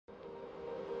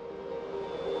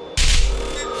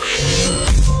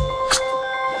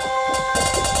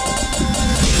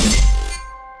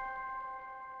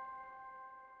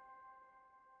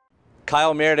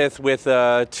Kyle Meredith with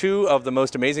two of the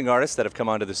most amazing artists that have come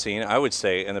onto the scene, I would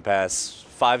say, in the past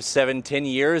 5, 7, 10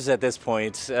 years at this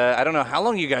point. I don't know how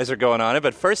long you guys are going on it,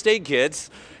 but First Aid Kids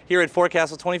here at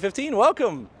Forecastle 2015.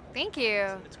 Welcome. Thank you.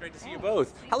 It's great to see you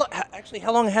both.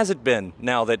 How long has it been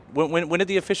now that, when did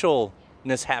the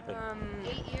officialness happen?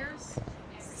 8 years?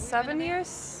 7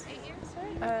 years? 8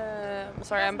 years, right? I'm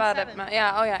sorry, I'm bad at math.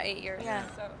 Yeah, 8 years. Yeah.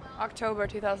 So October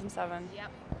 2007.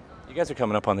 Yep. You guys are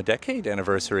coming up on the decade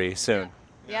anniversary soon.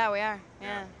 Yeah, we are.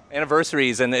 Yeah.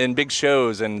 Anniversaries and big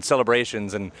shows and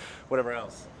celebrations and whatever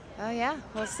else. Oh, yeah.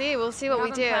 We'll see. We'll see what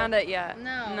we haven't do. planned it yet.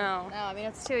 No. I mean,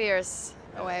 it's 2 years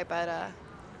away, but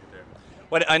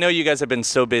Well, I know you guys have been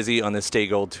so busy on the Stay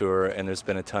Gold tour, and there's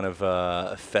been a ton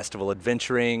of festival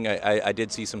adventuring. I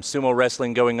did see some sumo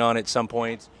wrestling going on at some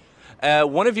point.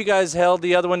 One of you guys held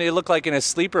the other one. It looked like in a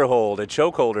sleeper hold, a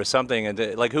choke hold or something.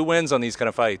 And like, who wins on these kind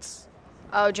of fights?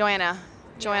 oh, Joanna.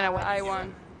 Joanna wins. I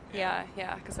won. Yeah,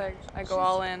 because I go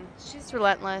all in. She's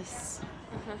relentless.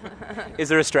 Is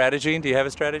there a strategy? Do you have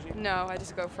a strategy? No, I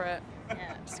just go for it.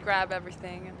 Yeah. Just grab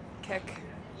everything and kick.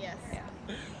 Yes.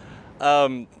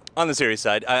 On the serious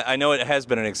side, I know it has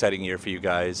been an exciting year for you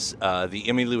guys. The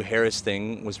Emmylou Harris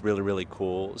thing was really, really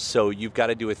cool. So you've got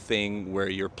to do a thing where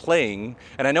you're playing,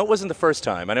 and I know it wasn't the first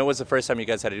time. I know it was the first time you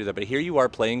guys had to do that, but here you are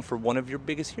playing for one of your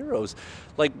biggest heroes.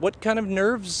 Like, what kind of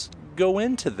nerves go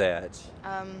into that?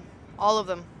 All of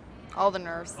them. All the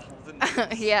nerves.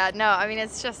 Yeah, no, I mean,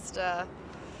 it's just,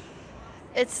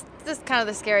 it's just kind of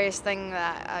the scariest thing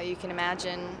that you can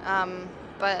imagine.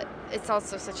 But it's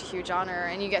also such a huge honor,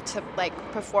 and you get to like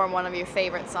perform one of your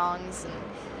favorite songs, and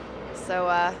so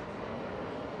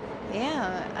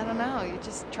yeah, I don't know. You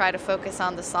just try to focus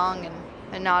on the song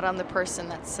and not on the person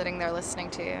that's sitting there listening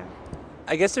to you.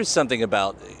 I guess there's something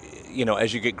about, you know,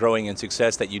 as you get growing in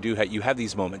success, that you have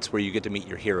these moments where you get to meet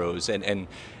your heroes, and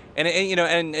you know,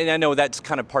 and I know that's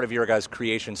kind of part of your guys'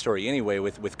 creation story anyway,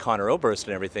 with Connor Oberst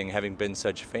and everything, having been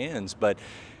such fans. But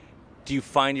do you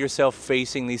find yourself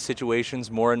facing these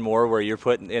situations more and more where you're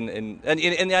put in, and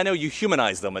I know you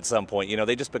humanize them at some point, you know,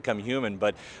 they just become human,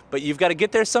 but you've got to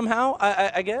get there somehow,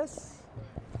 I guess?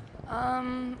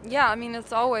 Yeah, I mean,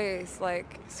 it's always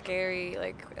like scary,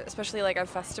 like especially like at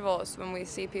festivals when we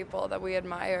see people that we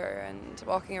admire and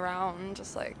walking around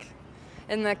just like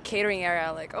in the catering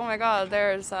area, like, oh my God,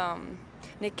 there's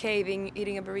Nick Cave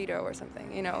eating a burrito or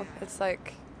something, you know, it's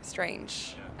like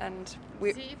strange. And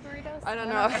Does he eat burritos? I don't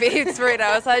know if he eats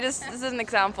burritos. This is an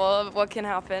example of what can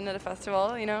happen at a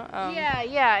festival, you know?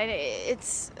 Yeah, and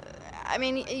it's, I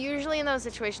mean, usually in those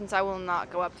situations I will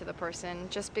not go up to the person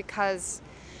just because,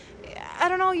 I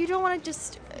don't know, you don't want to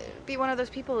just be one of those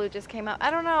people who just came out.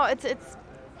 I don't know, it's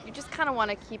you just kind of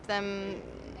want to keep them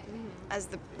as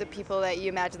the people that you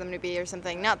imagine them to be or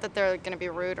something. Not that they're going to be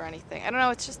rude or anything. I don't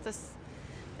know, it's just this,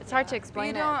 it's hard to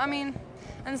explain. But you don't, I mean,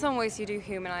 in some ways you do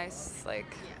humanize,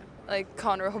 like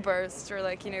Connor Oberst, or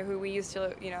like, you know, who we used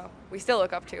to, you know, we still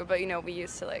look up to, but, you know, we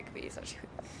used to like be such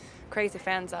crazy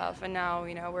fans of, and now,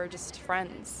 you know, we're just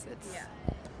friends. It's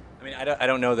I mean, I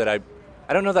don't know that I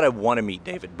want to meet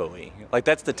David Bowie. Like,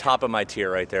 that's the top of my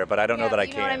tier right there, but I don't know that I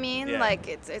can. You know what I mean? Yeah. Like,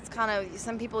 it's kind of,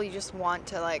 some people you just want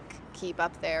to like keep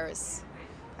up there.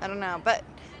 I don't know, but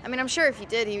I mean, I'm sure if he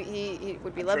did, he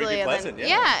would be lovely. Sure, he'd be pleasant,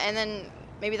 yeah. And then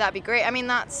maybe that'd be great. I mean,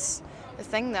 that's the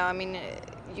thing, though. I mean,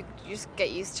 you just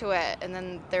get used to it, and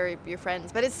then they're your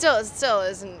friends. But it still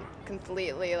isn't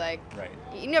completely like, right.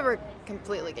 You never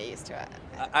completely get used to it.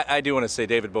 I do want to say,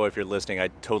 David Bowie, if you're listening, I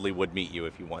totally would meet you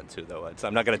if you want to, though.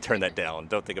 I'm not going to turn that down.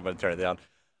 Don't think I'm going to turn it down.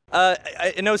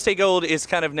 I know Stay Gold is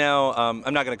kind of now,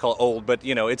 I'm not going to call it old, but,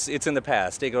 you know, it's in the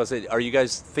past. Stay Gold, are you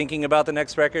guys thinking about the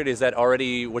next record? Is that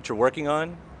already what you're working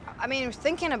on? I mean,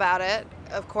 thinking about it,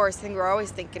 of course. I think we're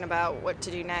always thinking about what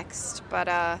to do next,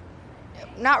 but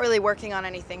not really working on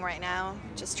anything right now.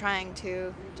 Just trying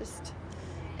to just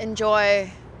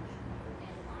enjoy,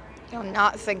 you know,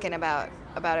 not thinking about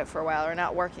it for a while, or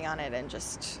not working on it, and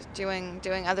just doing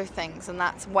other things, and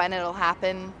that's when it'll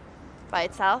happen by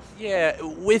itself. Yeah,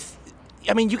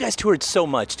 I mean, you guys toured so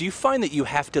much. Do you find that you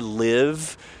have to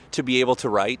live to be able to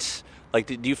write? Like,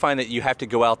 do you find that you have to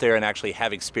go out there and actually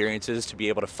have experiences to be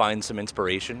able to find some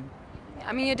inspiration?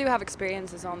 I mean, you do have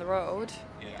experiences on the road.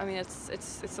 Yeah. I mean,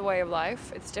 it's a way of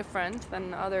life. It's different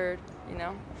than other, you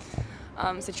know,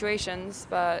 situations,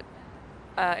 but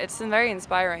it's very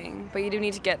inspiring. But you do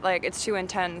need to get, like, it's too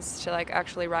intense to like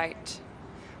actually write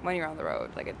when you're on the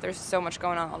road. Like, there's so much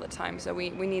going on all the time, so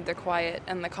we need the quiet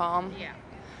and the calm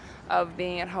of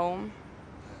being at home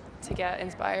to get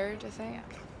inspired, I think.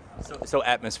 So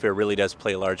atmosphere really does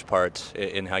play a large part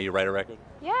in how you write a record?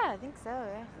 Yeah, I think so,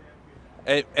 yeah.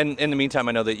 And in the meantime,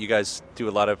 I know that you guys do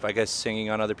a lot of, I guess, singing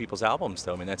on other people's albums,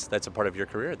 though. I mean, that's a part of your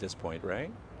career at this point,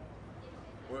 right?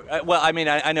 Well, I mean,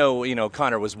 I know,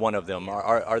 Connor was one of them.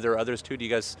 Are there others too? Do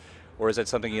you guys, or is that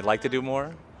something you'd like to do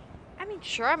more? I mean,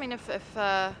 sure. I mean, if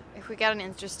we get an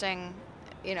interesting,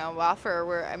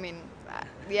 offer,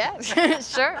 yeah,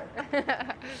 sure.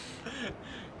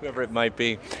 Whoever it might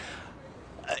be.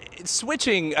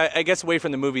 Switching, I guess, away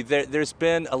from the movie, there's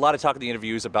been a lot of talk in the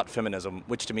interviews about feminism,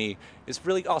 which to me is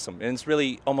really awesome, and it's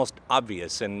really almost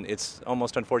obvious, and it's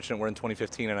almost unfortunate we're in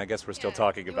 2015, and I guess we're still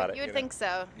talking about it. You would think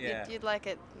so. Yeah. You'd like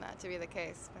it not to be the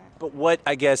case. But what,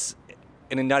 I guess,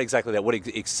 and not exactly that, what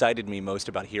excited me most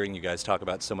about hearing you guys talk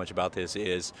about so much about this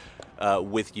is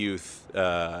with youth,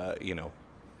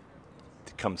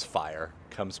 comes fire,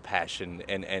 comes passion,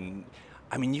 and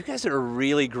I mean, you guys are a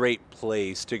really great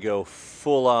place to go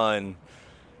full on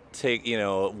take,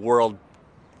 world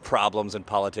problems and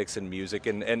politics and music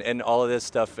and all of this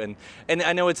stuff. And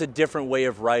I know it's a different way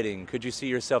of writing. Could you see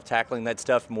yourself tackling that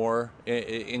stuff more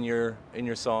in your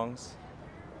songs?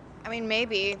 I mean,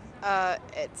 maybe. I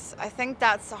think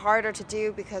that's harder to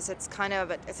do because it's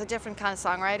a different kind of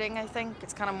songwriting, I think.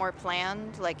 It's kind of more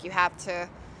planned. Like, you have to,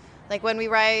 like, when we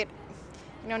write,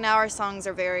 now our songs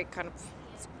are very kind of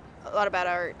a lot about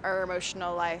our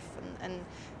emotional life, and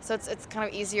so it's kind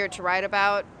of easier to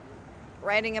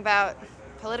writing about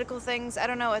political things. I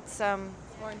don't know, it's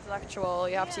more intellectual.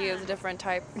 You have to use a different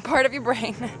part of your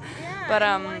brain. Yeah, but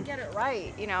you want to get it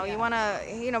right. You want to,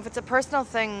 if it's a personal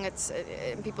thing,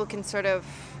 people can sort of,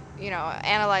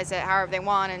 analyze it however they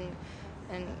want,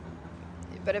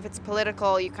 but if it's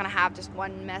political, you kind of have just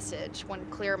one message, one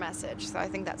clear message. So I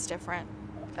think that's different,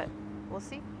 but we'll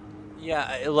see.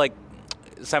 Yeah, like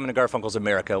Simon & Garfunkel's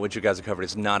America, which you guys have covered,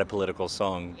 is not a political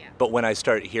song. Yeah. But when I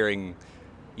start hearing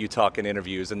you talk in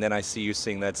interviews, and then I see you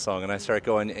sing that song, and I start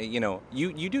going,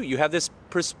 you have this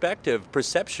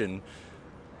perception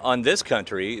on this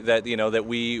country that, that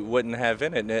we wouldn't have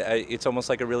in it. And it's almost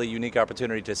like a really unique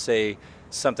opportunity to say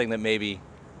something that maybe,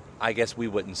 I guess, we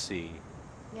wouldn't see.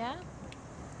 Yeah?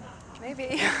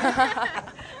 Maybe.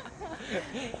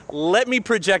 Let me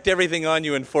project everything on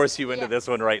you and force you into this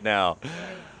one right now.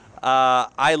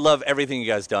 I love everything you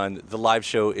guys done. The live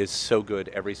show is so good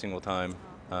every single time,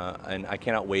 and I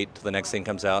cannot wait till the next thing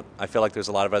comes out. I feel like there's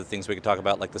a lot of other things we could talk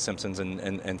about, like The Simpsons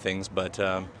and things, but...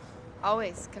 Can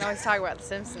always talk about The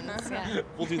Simpsons. Yeah.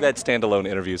 We'll do that standalone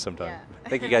interview sometime. Yeah.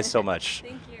 Thank you guys so much.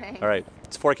 Thank you. Thanks. All right,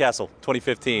 it's Forecastle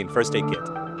 2015 First Aid Kit.